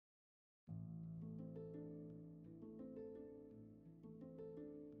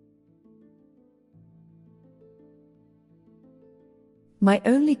My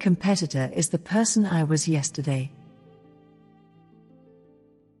only competitor is the person I was yesterday.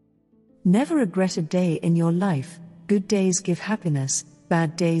 Never regret a day in your life. Good days give happiness,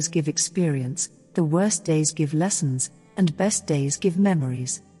 bad days give experience, the worst days give lessons, and best days give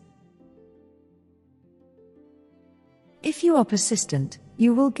memories. If you are persistent,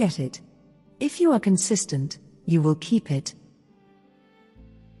 you will get it. If you are consistent, you will keep it.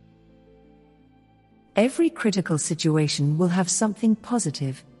 Every critical situation will have something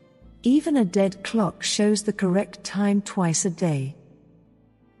positive. Even a dead clock shows the correct time twice a day.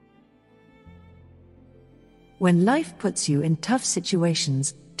 When life puts you in tough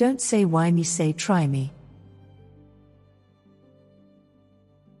situations, don't say why me, say try me.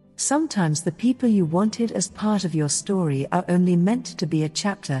 Sometimes the people you wanted as part of your story are only meant to be a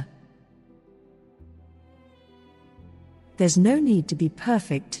chapter. There's no need to be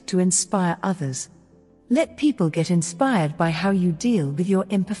perfect to inspire others. Let people get inspired by how you deal with your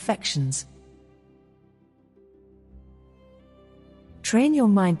imperfections. Train your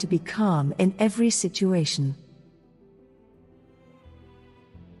mind to be calm in every situation.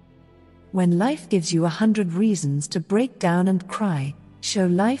 When life gives you 100 reasons to break down and cry, show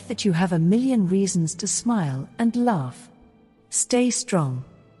life that you have 1,000,000 reasons to smile and laugh. Stay strong.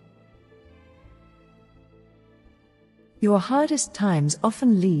 Your hardest times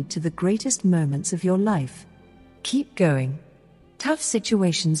often lead to the greatest moments of your life. Keep going. Tough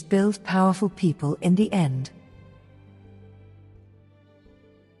situations build powerful people in the end.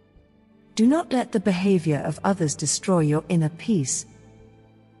 Do not let the behavior of others destroy your inner peace.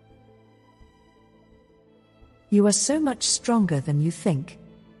 You are so much stronger than you think.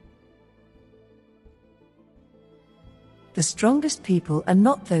 The strongest people are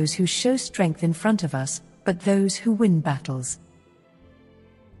not those who show strength in front of us, but those who win battles.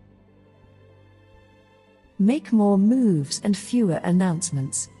 Make more moves and fewer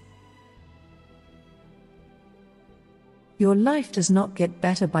announcements. Your life does not get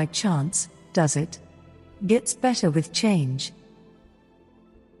better by chance, does it? Gets better with change.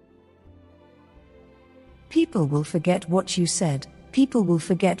 People will forget what you said, people will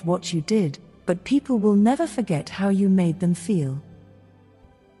forget what you did, but people will never forget how you made them feel.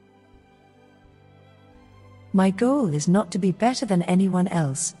 My goal is not to be better than anyone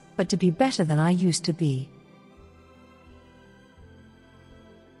else, but to be better than I used to be.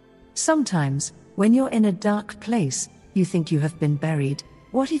 Sometimes, when you're in a dark place, you think you have been buried.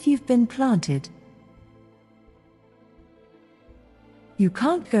 What if you've been planted? You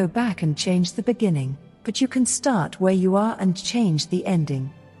can't go back and change the beginning, but you can start where you are and change the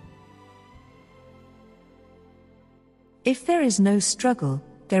ending. If there is no struggle,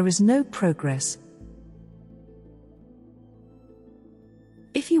 there is no progress.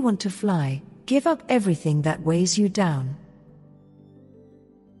 If you want to fly, give up everything that weighs you down.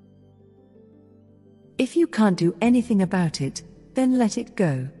 If you can't do anything about it, then let it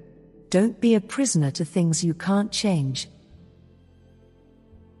go. Don't be a prisoner to things you can't change.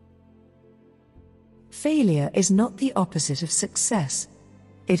 Failure is not the opposite of success.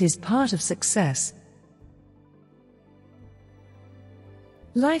 It is part of success.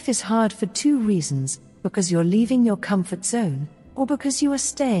 Life is hard for 2 reasons, because you're leaving your comfort zone, or because you are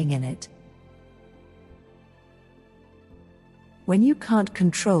staying in it. When you can't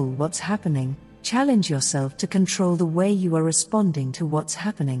control what's happening, challenge yourself to control the way you are responding to what's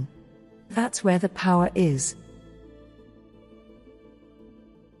happening. That's where the power is.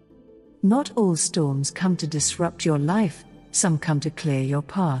 Not all storms come to disrupt your life, some come to clear your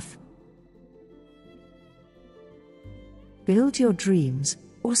path. Build your dreams,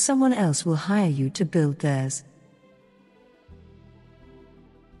 or someone else will hire you to build theirs.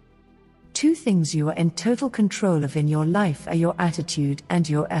 2 things you are in total control of in your life are your attitude and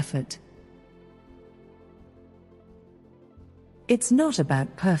your effort. It's not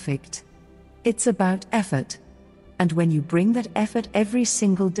about perfect. It's about effort. And when you bring that effort every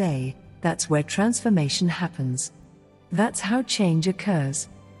single day, that's where transformation happens. That's how change occurs.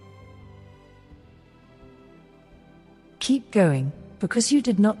 Keep going, because you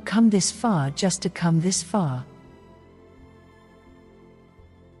did not come this far just to come this far.